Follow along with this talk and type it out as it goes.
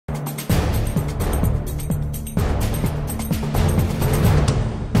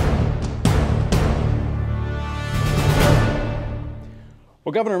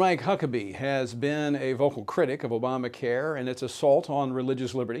Well, Governor Mike Huckabee has been a vocal critic of Obamacare and its assault on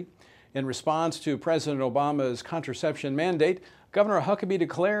religious liberty. In response to President Obama's contraception mandate, Governor Huckabee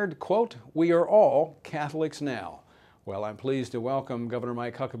declared, quote, "We are all Catholics now." Well, I'm pleased to welcome Governor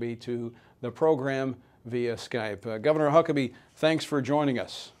Mike Huckabee to the program via Skype. Governor Huckabee, thanks for joining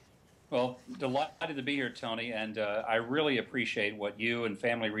us. Well, delighted to be here, Tony, and I really appreciate what you and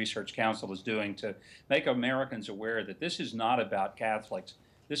Family Research Council is doing to make Americans aware that this is not about Catholics.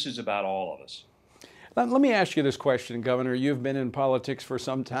 This is about all of us. Let me ask you this question, Governor. You've been in politics for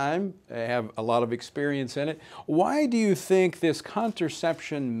some time, have a lot of experience in it. Why do you think this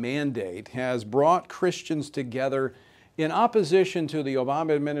contraception mandate has brought Christians together in opposition to the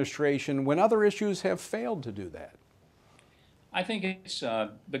Obama administration when other issues have failed to do that? I think it's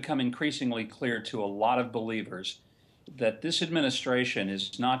become increasingly clear to a lot of believers that this administration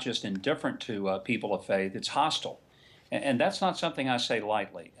is not just indifferent to people of faith, it's hostile. And that's not something I say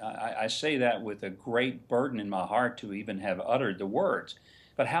lightly. I say that with a great burden in my heart to even have uttered the words.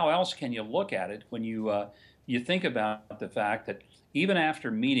 But how else can you look at it when you think about the fact that even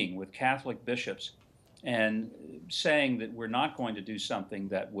after meeting with Catholic bishops and saying that we're not going to do something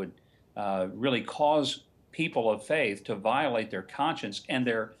that would really cause people of faith to violate their conscience and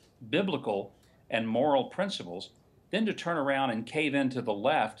their biblical and moral principles, then to turn around and cave into the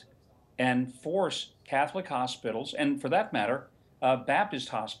left and force Catholic hospitals, and for that matter, Baptist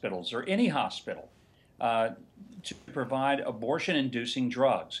hospitals or any hospital, to provide abortion-inducing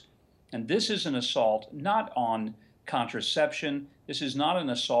drugs. And this is an assault not on contraception. This is not an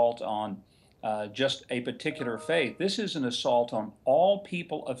assault on just a particular faith. This is an assault on all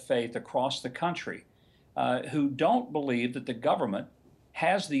people of faith across the country who don't believe that the government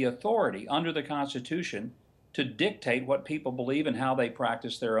has the authority under the Constitution to dictate what people believe and how they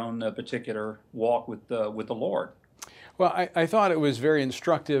practice their own particular walk with the Lord. Well, I thought it was very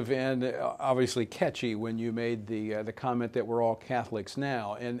instructive and obviously catchy when you made the comment that we're all Catholics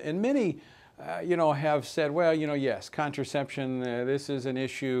now. And many, have said, well, yes, contraception, this is an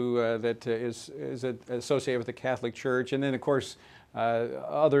issue that is associated with the Catholic Church. And then, of course,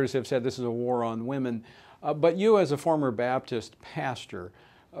 others have said this is a war on women. But you, as a former Baptist pastor,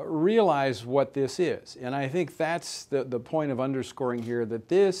 realize what this is. And I think that's the point of underscoring here, that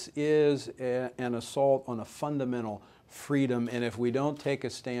this is an assault on a fundamental freedom. And if we don't take a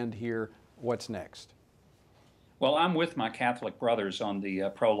stand here, what's next? Well, I'm with my Catholic brothers on the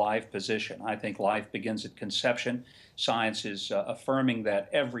pro-life position. I think life begins at conception. Science is affirming that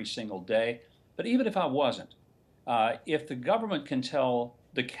every single day. But even if I wasn't, if the government can tell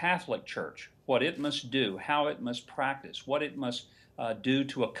the Catholic Church what it must do, how it must practice, what it must do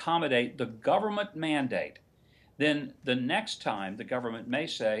to accommodate the government mandate, then the next time the government may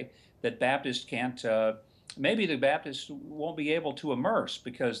say that Baptists can't, maybe the Baptists won't be able to immerse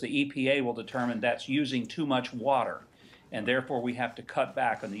because the EPA will determine that's using too much water, and therefore we have to cut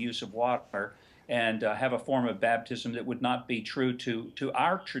back on the use of water and have a form of baptism that would not be true to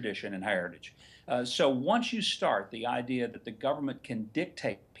our tradition and heritage. So once you start the idea that the government can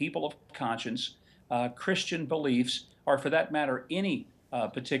dictate people of conscience, Christian beliefs, or for that matter, any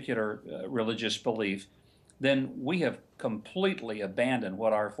particular religious belief, then we have completely abandoned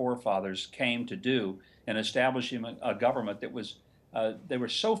what our forefathers came to do in establishing a government that was, they were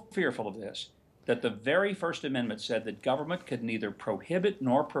so fearful of this that the very First Amendment said that government could neither prohibit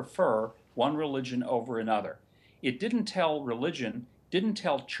nor prefer one religion over another. It didn't tell religion, didn't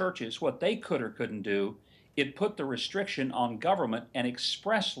tell churches what they could or couldn't do. It put the restriction on government and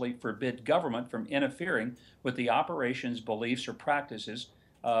expressly forbid government from interfering with the operations, beliefs, or practices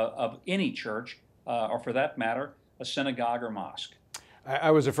of any church, or for that matter, a synagogue or mosque.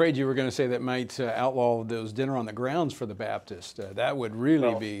 I was afraid you were going to say that might outlaw those dinner on the grounds for the Baptists. That would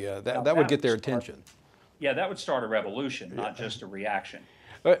really be, that would get their attention. Yeah, that would start a revolution, not just a reaction.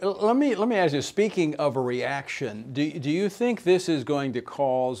 Let me ask you, speaking of a reaction, do you think this is going to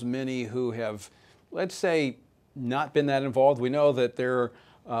cause many who have, let's say, not been that involved? We know that there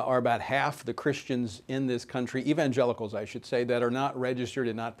are about half the Christians in this country, evangelicals I should say, that are not registered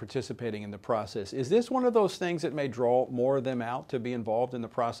and not participating in the process. Is this one of those things that may draw more of them out to be involved in the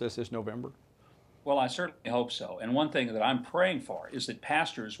process this November? Well, I certainly hope so. And one thing that I'm praying for is that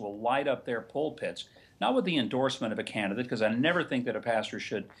pastors will light up their pulpits, not with the endorsement of a candidate, because I never think that a pastor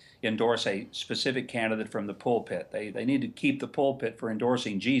should endorse a specific candidate from the pulpit. They need to keep the pulpit for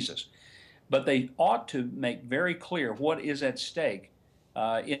endorsing Jesus. But they ought to make very clear what is at stake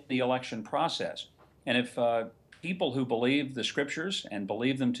in the election process. And if people who believe the scriptures and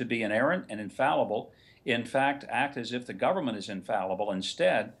believe them to be inerrant and infallible, in fact, act as if the government is infallible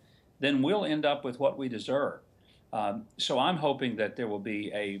instead, then we'll end up with what we deserve. So I'm hoping that there will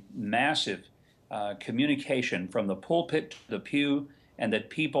be a massive communication from the pulpit to the pew, and that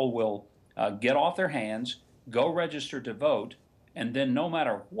people will get off their hands, go register to vote, and then no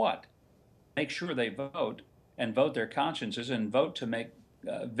matter what, make sure they vote and vote their consciences and vote to make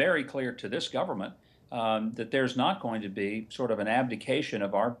very clear to this government that there's not going to be sort of an abdication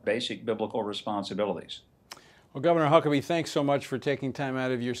of our basic biblical responsibilities. Well, Governor Huckabee, thanks so much for taking time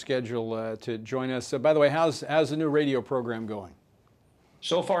out of your schedule to join us. By the way, how's the new radio program going?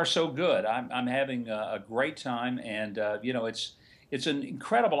 So far, so good. I'm having a great time, and you know, it's an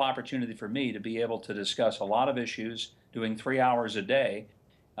incredible opportunity for me to be able to discuss a lot of issues, doing 3 hours a day,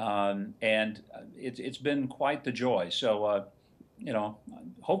 and it's been quite the joy. So, you know,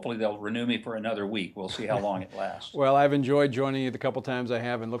 hopefully they'll renew me for another week. We'll see how long it lasts. Well, I've enjoyed joining you the couple times I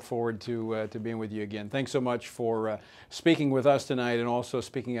have, and look forward to being with you again. Thanks so much for speaking with us tonight, and also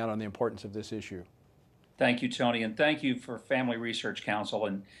speaking out on the importance of this issue. Thank you, Tony, and thank you for Family Research Council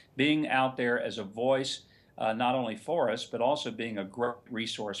and being out there as a voice, not only for us, but also being a great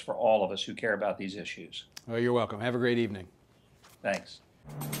resource for all of us who care about these issues. Well, you're welcome. Have a great evening. Thanks.